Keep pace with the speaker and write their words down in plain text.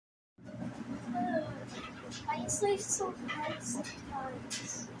I sleep so tight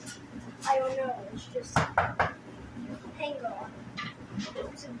sometimes. I don't know, it's just... Hang on.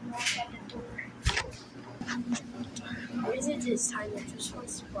 There's a knock at the door. Or is it this time that just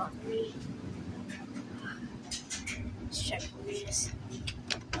wants to bother me? Let's check who it is.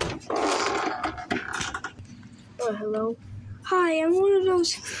 Oh, hello. Hi, I'm one of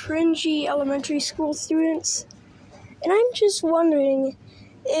those cringy elementary school students. And I'm just wondering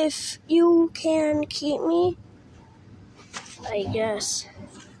if you can keep me? I guess.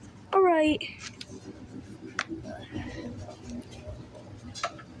 Alright.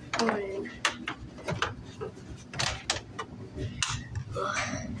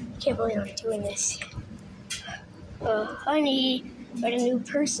 Can't believe I'm doing this. Honey, got a new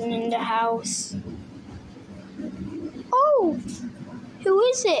person in the house. Oh, who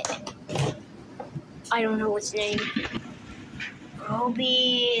is it? I don't know its name.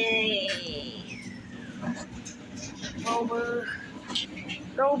 Roby.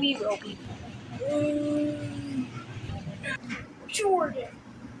 Jordan.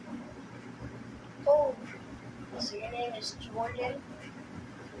 Oh, so your name is Jordan?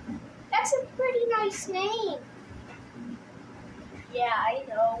 That's a pretty nice name. Yeah, I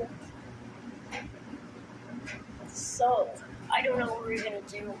know. So, I don't know what we're gonna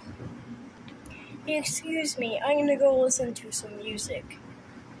do. Excuse me, I'm gonna go listen to some music.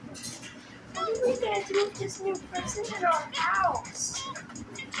 What are we gonna do with this new person in our house?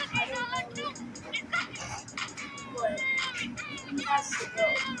 I don't know. What? He has to go.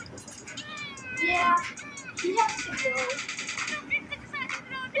 Yeah, he has to go.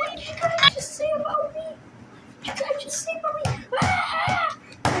 What did you guys just say about me? What did you guys just say about me? Ah!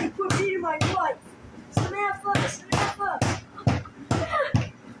 They put me in my life. Samantha.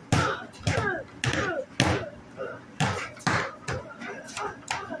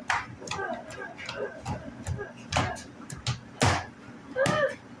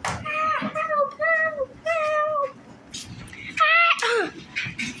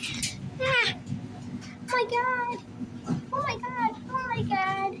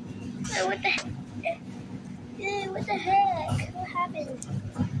 What the heck? What happened?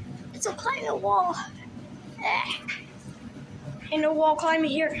 It's a climbing wall. Ain't no wall climbing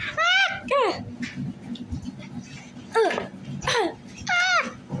here.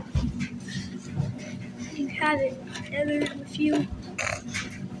 You have it. Ever with you.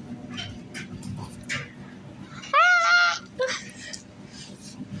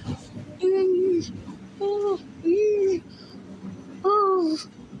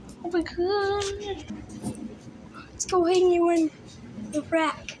 Oh my God. Let's go hang you in the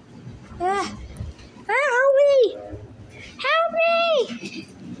rack. Help me! Help me!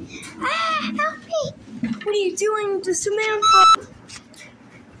 Help me! What are you doing to Samantha?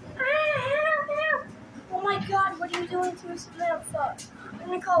 Help! Oh my God, what are you doing to Samantha? I'm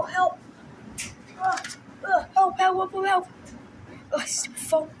gonna call help. Help! Stupid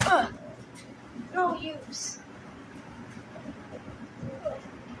phone. No use.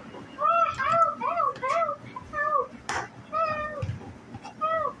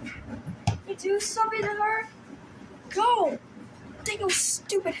 You do something to her? Go! Take those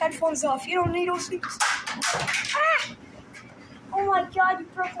stupid headphones off. You don't need those speakers. Oh my God, you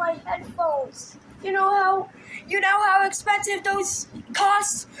broke my headphones. You know how expensive those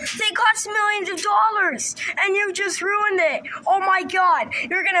cost? They cost millions of dollars, and you just ruined it. Oh my God,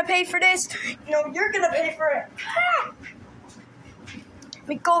 you're gonna pay for this? No, you're gonna pay for it. Let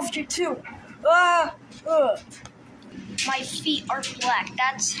me go for you too. My feet are black.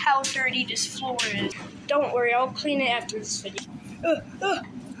 That's how dirty this floor is. Don't worry, I'll clean it after this video.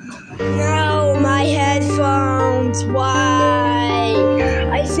 No, my headphones. Why?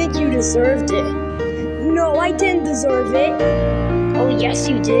 I think you deserved it. No, I didn't deserve it. Oh, yes,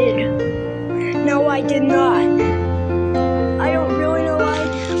 you did. No, I did not. I don't really know why,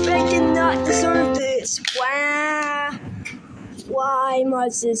 but I did not deserve this. Wow. Why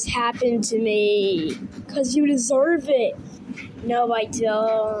must this happen to me? Because you deserve it. No, I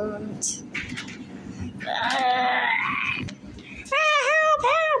don't.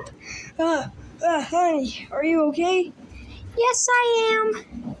 Help! Honey, are you okay? Yes, I am.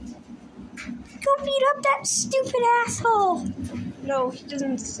 Go beat up that stupid asshole. No, he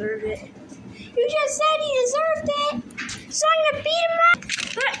doesn't deserve it. You just said he deserved it, so I'm gonna beat him up.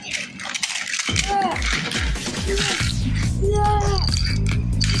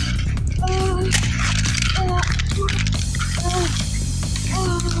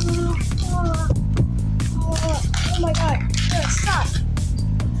 Oh my God, stop.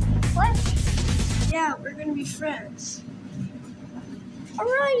 What? Yeah, we're gonna be friends.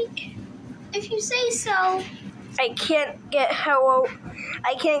 Alright. If you say so. I can't get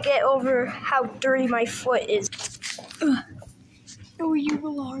over how dirty my foot is. Where you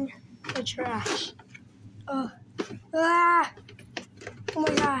belong, the trash. Oh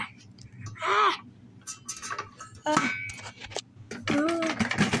my god.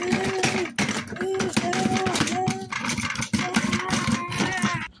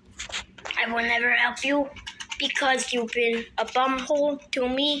 I will never help you because you've been a bumhole to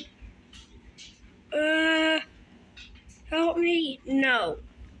me. Help me? No.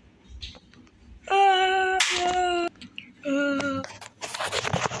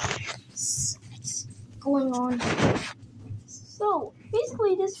 What's going on? So,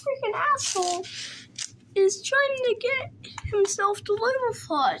 basically, this freaking asshole is trying to get himself to live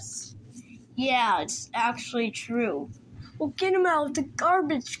with us. Yeah, it's actually true. Well, get him out of the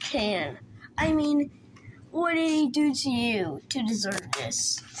garbage can. I mean, what did he do to you to deserve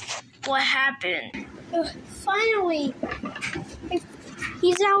this? What happened? Finally,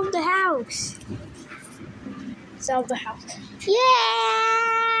 he's out of the house. He's out of the house.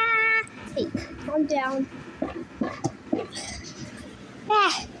 Yeah! Hey, calm down.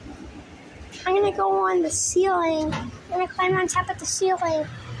 I'm gonna go on the ceiling. I'm gonna climb on top of the ceiling.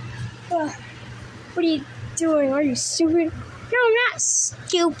 What are you doing? Are you stupid? No, I'm not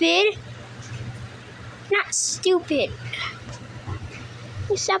stupid. Not stupid.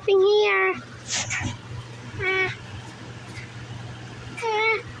 What's up in here?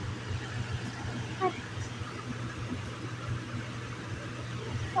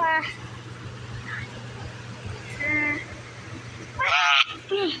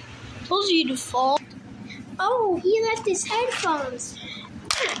 Told you to fall. Oh, he left his headphones.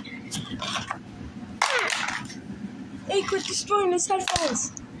 Hey, quit destroying his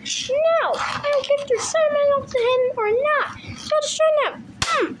headphones. No, I don't care if they're sentimental to him or not. Don't destroy them.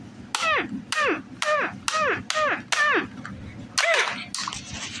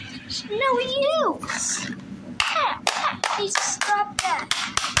 No use. Please stop that.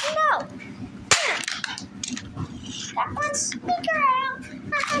 No. That one speaker out.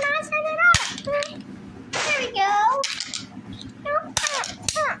 And I send it up. There we go.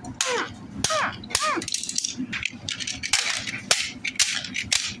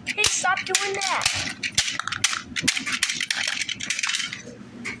 Hey, stop doing that.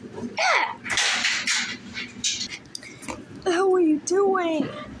 What the hell were you doing?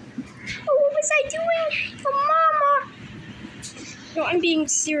 Oh, what was I doing? Oh, Mama. No, I'm being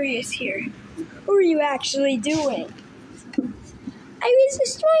serious here. What were you actually doing? I was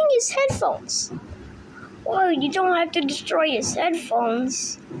destroying his headphones. Well, you don't have to destroy his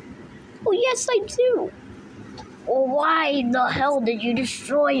headphones. Oh, yes, I do. Well, why the hell did you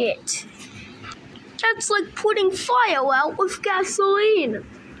destroy it? That's like putting fire out with gasoline.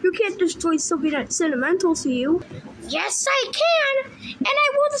 You can't destroy something that's sentimental to you. Yes, I can. And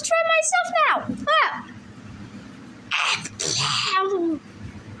I will destroy myself now.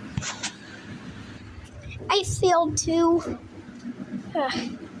 I failed too.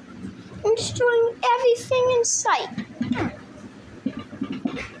 I'm destroying everything in sight.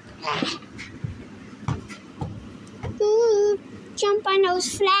 Jump on those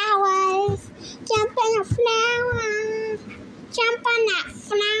flowers. Jump on the flower. Jump on that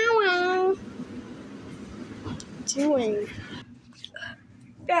flower. Doing?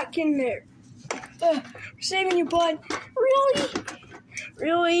 Back in there. We're saving you, bud. Really?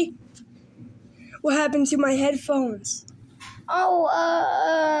 Really? What happened to my headphones? Oh,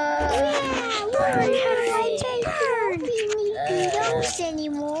 yeah, look, we don't need those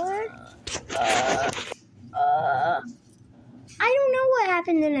anymore. I don't know what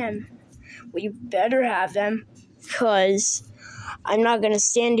happened to them. Well, you better have them, because I'm not going to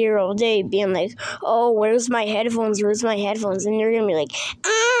stand here all day being like, oh, where's my headphones? Where's my headphones? And you're going to be like,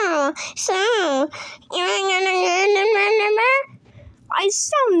 oh, so, I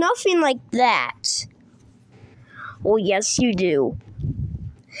sound nothing like that. Well, yes, you do.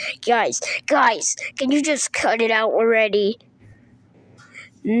 Guys, can you just cut it out already?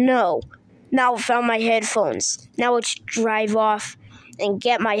 No. Now I found my headphones. Now let's drive off and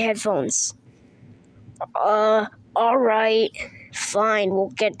get my headphones. Alright. Fine, we'll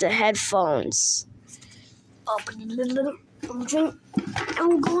get the headphones. Open a little drink. And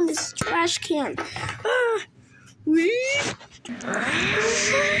we'll go in this trash can.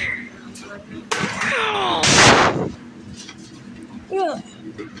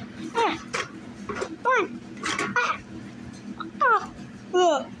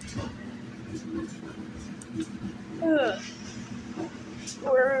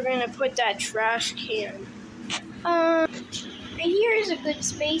 Where are we gonna put that trash can? Right here is a good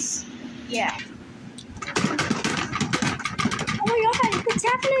space. Yeah. Oh my god, what's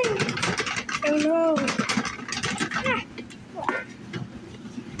happening? Oh no.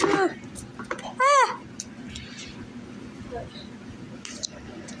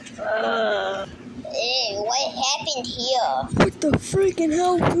 Hey, what happened here? What the freaking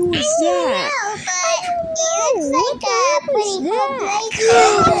hell? Who was that? It looks like a pretty cool place.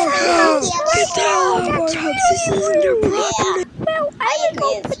 Get that out of our house. This isn't your property. Well, I would go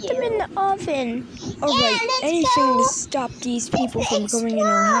put them in the oven. Alright, anything to stop these people from going in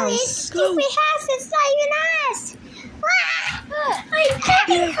our house. This stupid house is not even us. I'm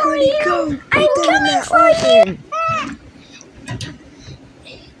coming for you. you. I'm coming for you.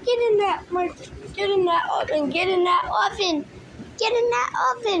 Get in that oven. Get in that oven. Get in that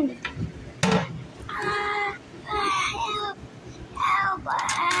oven. Help.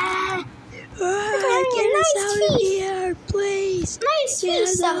 Get us out of here, please. Nice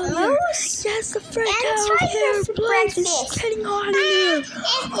piece of moose. Yes, the frick And out of tiger here, for please. breakfast. It's getting hot in here.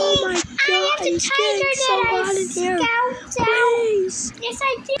 Oh my god, it's getting so hot in here. Please. Yes, I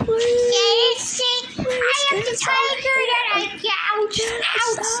did. Please. Yes, I am the tiger that I gouged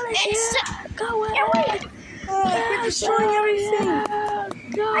out. Go away. You're destroying everything. I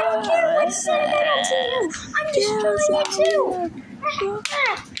don't care what's sentimental to you. I'm destroying it too.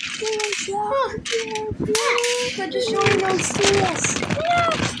 You're destroying those things.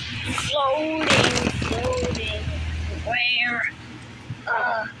 Floating. Where?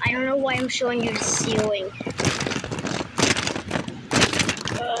 I don't know why I'm showing you the ceiling.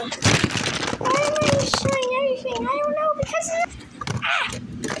 Why am I destroying everything? I don't know, because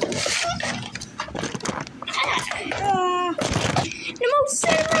the most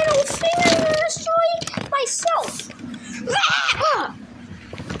sentimental thing I'm going to destroy myself.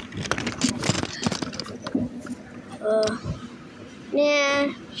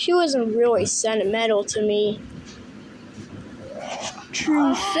 Nah, she wasn't really sentimental to me.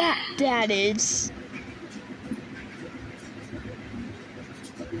 True fact, that is.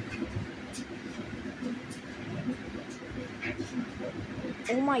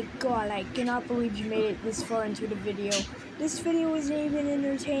 Oh my god, I cannot believe you made it this far into the video. This video isn't even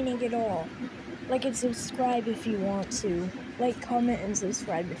entertaining at all. Like and subscribe if you want to. Like, comment, and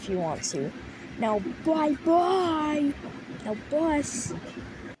subscribe if you want to. Now, bye-bye. Now, bus.